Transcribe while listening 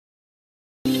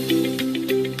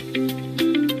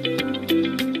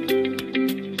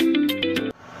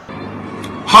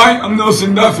Hi, I'm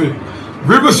Nelson Daffy.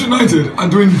 Rivers United are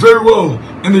doing very well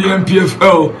in the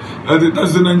NPFL,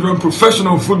 that's the Nigerian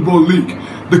Professional Football League.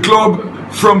 The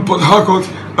club from Port Harcourt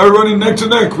are running neck to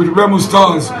neck with Remo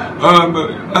Stars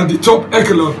at the top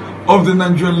echelon of the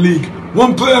Nigerian League.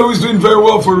 One player who is doing very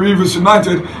well for Rivers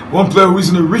United, one player who is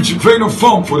in a rich vein of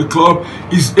form for the club,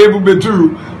 is Ebube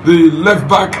Duru, the left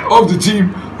back of the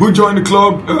team who joined the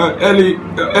club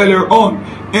earlier on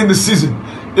in the season.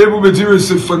 Ebube Duru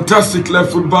is a fantastic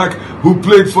left foot back who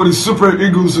played for the Super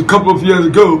Eagles a couple of years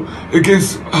ago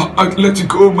against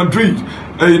Atletico Madrid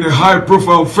in a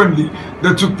high-profile friendly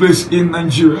that took place in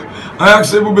Nigeria. I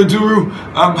asked Ebube Duru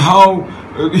how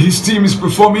his team is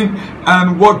performing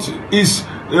and what is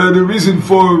the reason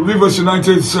for Rivers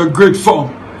United's great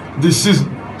form this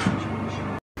season.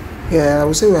 Yeah, I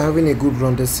would say we're having a good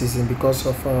run this season because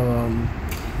of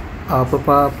our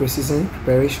proper pre-season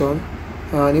preparation.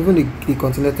 And even the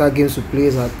continental games we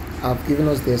play have given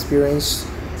us the experience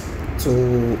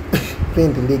to play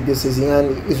in the league this season,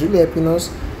 and it's really helping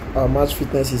us. Our match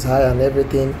fitness is high and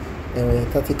everything, and we're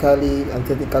tactically and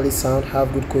technically sound,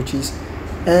 have good coaches,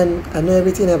 and I know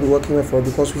everything will be working well for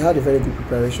because we had a very good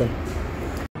preparation.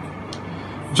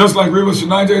 Just like Rivers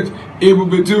United,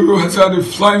 Ebube Duru has had a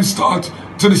flying start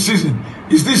to the season.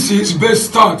 Is this his best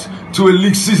start to a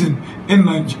league season in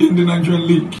the Nigerian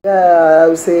League? Yeah, I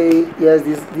would say yes.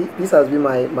 This has been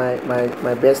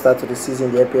my best start to the season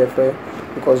in the NPFL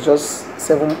because just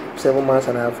seven months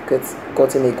and I've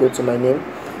gotten a goal to my name.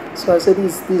 So I say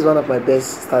this is one of my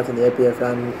best starts in the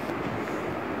NPFL, and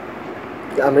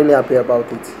I'm really happy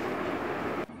about it.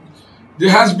 There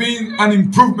has been an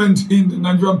improvement in the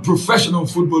Nigerian Professional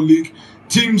Football League.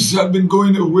 Teams have been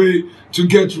going away to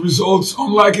get results,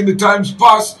 unlike in the times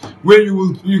past where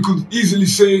you could easily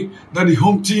say that the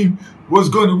home team was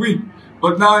going to win.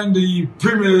 But now in the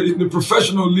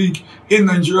Professional League in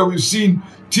Nigeria, we've seen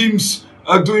teams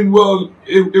are doing well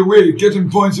away, getting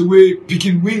points away,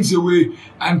 picking wins away,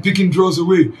 and picking draws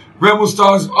away. Remo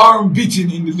Stars are unbeaten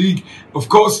in the league, of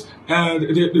course,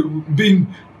 and they've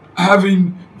been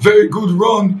having very good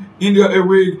run in their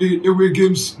away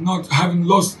games, not having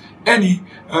lost any.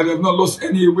 They have not lost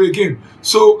any away game.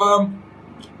 So,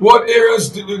 what areas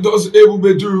does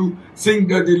Ebube Duru think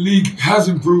that the league has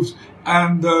improved,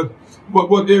 and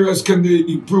what areas can they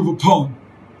improve upon?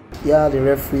 Yeah, the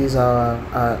referees are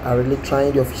really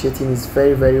trying. The officiating is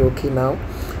very, very okay now.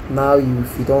 Now,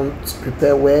 if you don't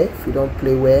prepare well, if you don't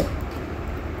play well,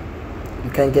 you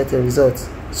can't get a result.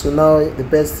 So now the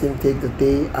best team take the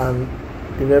day, and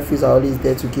the referees are always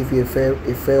there to give you a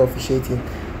fair officiating.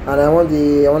 And I want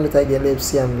to thank the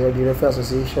LFC and the Referee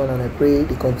Association, and I pray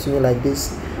they continue like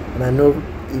this. And I know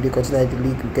if they continue like the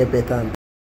league will get better.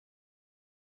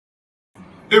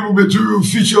 Ebube Duru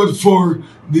featured for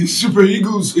the Super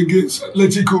Eagles against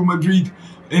Atletico Madrid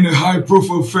in a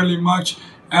high-profile friendly match,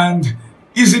 and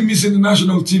is he missing the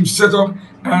national team setup?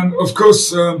 And of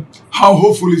course, how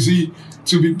hopeful is he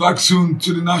to be back soon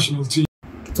to the national team?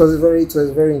 It was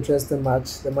a very interesting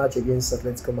match. The match against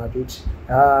Atletico Madrid.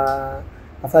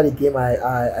 After the game,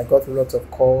 I got a lot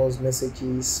of calls,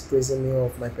 messages praising me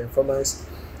of my performance.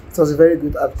 It was a very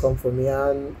good outcome for me,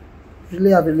 and I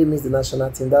really missed the national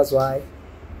team. That's why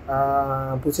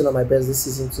I'm putting on my best this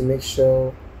season to make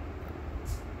sure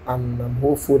I'm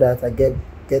hopeful that I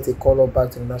get a call up back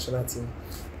to the national team,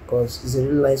 because it's a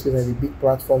really nice way and a big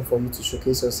platform for you to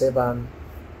showcase yourself, and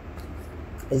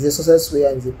it's a success way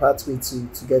and it's a pathway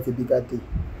to get a bigger day.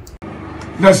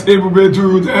 That's Ebube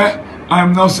Duru there. I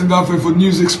am Nelson Daffy for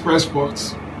News Express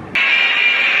Sports.